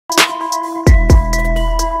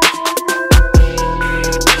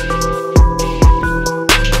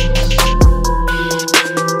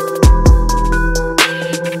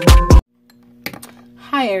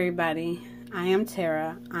everybody. I am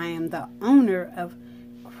Tara. I am the owner of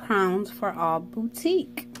Crowns for All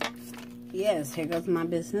Boutique. Yes, here goes my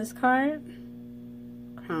business card.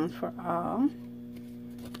 Crowns for All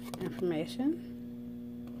information.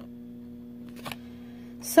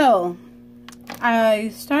 So,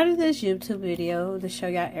 I started this YouTube video to show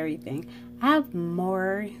y'all everything. I have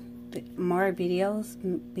more videos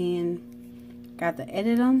got to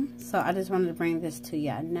edit them, so I just wanted to bring this to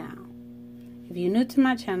y'all now. If you're new to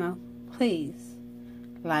my channel, please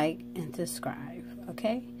like and subscribe,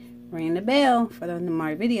 okay? Ring the bell for the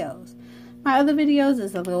more videos. My other videos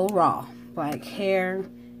is a little raw, like hair,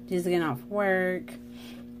 just getting off work,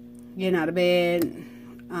 getting out of bed.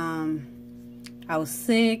 I was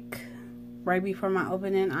sick right before my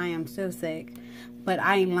opening. I am still sick, but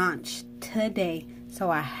I launched today, so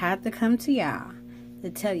I had to come to y'all to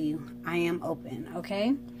tell you I am open,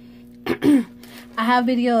 okay? I have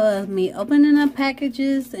video of me opening up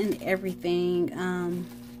packages and everything.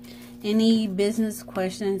 Any business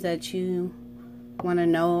questions that you want to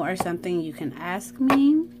know or something, you can ask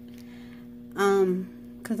me.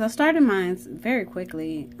 Because I started mine very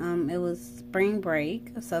quickly. It was spring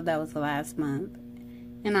break, so that was the last month.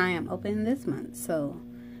 And I am open this month, so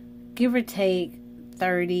give or take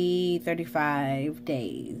 30, 35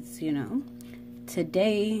 days, you know.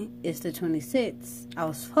 Today is the 26th. I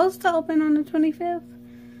was supposed to open on the 25th,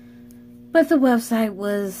 but the website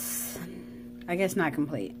was, I guess, not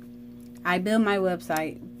complete. I built my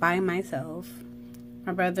website by myself.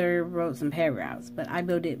 My brother wrote some paragraphs, but I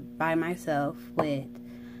built it by myself with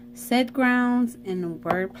SiteGrounds and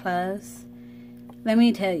WordPress. Let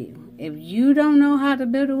me tell you, if you don't know how to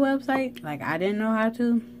build a website, like I didn't know how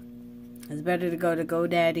to, it's better to go to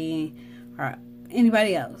GoDaddy or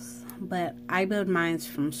anybody else. But I build mine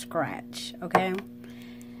from scratch, okay?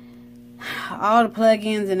 All the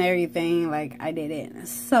plugins and everything, like I did it.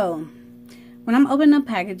 So, when I'm opening up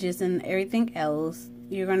packages and everything else,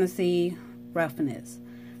 you're going to see roughness.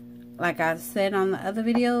 Like I said on the other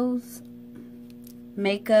videos,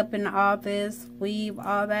 makeup and all this, weave,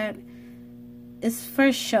 all that, it's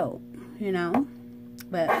for show, you know?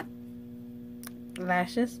 But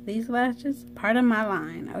lashes, these lashes, part of my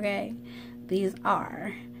line, okay? These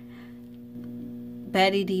are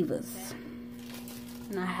Baddie Divas,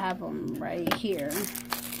 and I have them right here.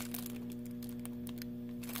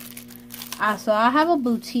 So I have a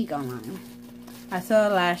boutique online. I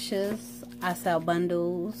sell lashes, I sell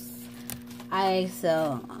bundles, I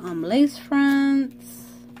sell lace fronts,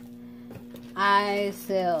 I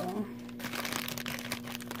sell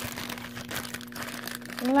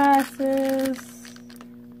glasses,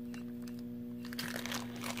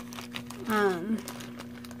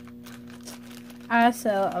 I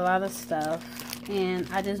sell a lot of stuff, and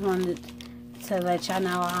I just wanted to let y'all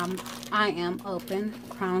know I am open.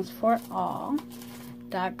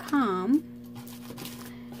 crownsforall.com,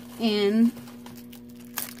 and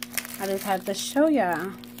I just had to show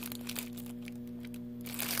y'all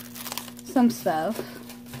some stuff.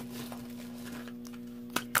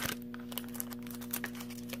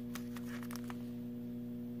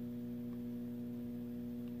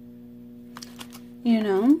 You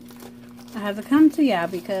know, I had to come to y'all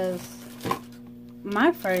because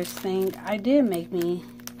my first thing I did make me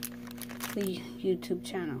the YouTube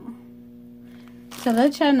channel. So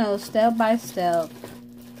let y'all know step by step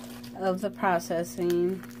of the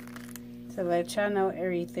processing. To let y'all know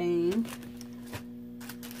everything.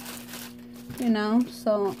 You know,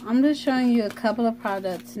 so I'm just showing you a couple of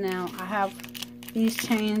products now. I have these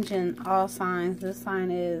change in all signs. This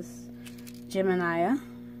sign is Gemini.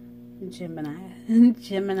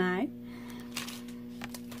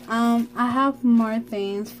 I have more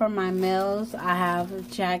things for my males. I have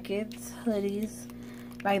jackets, hoodies,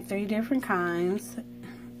 like 3 different kinds.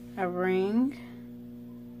 A ring.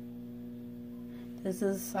 This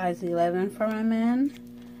is size 11 for my men.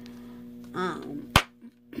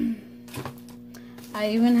 I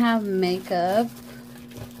even have makeup.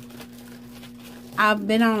 I've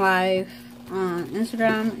been on live on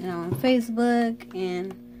Instagram and on Facebook,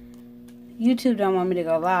 and YouTube don't want me to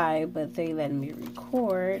go live, but they let me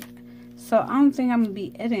record. So I don't think I'm going to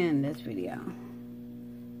be editing this video.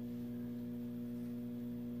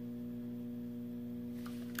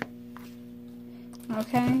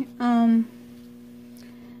 Okay.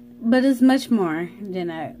 But it's much more than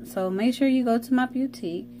that. So make sure you go to my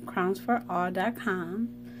boutique, crownsforall.com.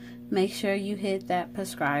 Make sure you hit that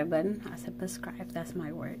subscribe button. I said subscribe, that's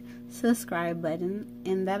my word. Subscribe button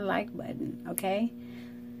and that like button, okay?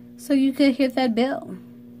 So you could hit that bell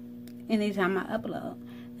anytime I upload.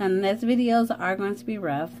 Now, the next videos are going to be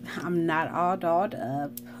rough. I'm not all dolled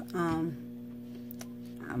up.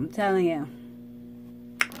 I'm telling you,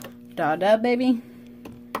 dolled up, baby,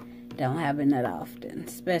 don't happen that often,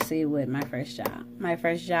 especially with my first job. My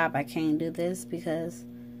first job, I can't do this because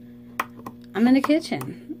I'm in the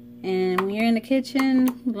kitchen. And when you're in the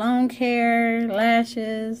kitchen, long hair,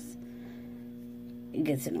 lashes, it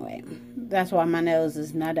gets in the way. That's why my nails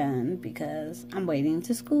is not done, because I'm waiting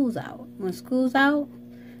till school's out. When school's out,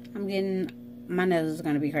 my nails is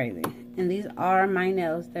going to be crazy. And these are my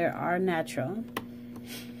nails. They are natural.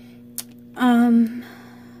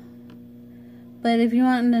 But if you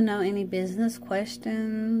want to know any business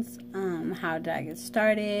questions, how did I get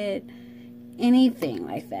started, anything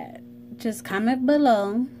like that, just comment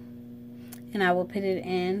below and I will put it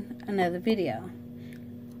in another video.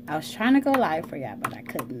 I was trying to go live for y'all, but I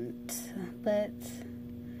couldn't. But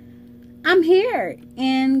I'm here,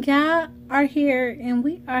 and y'all are here, and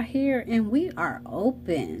we are here, and we are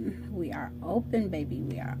open. We are open, baby.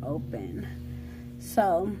 We are open.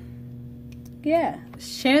 So, yeah,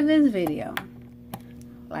 share this video.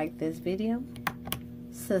 Like this video.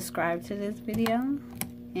 Subscribe to this video.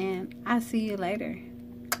 And I'll see you later.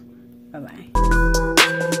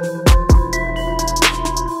 Bye-bye.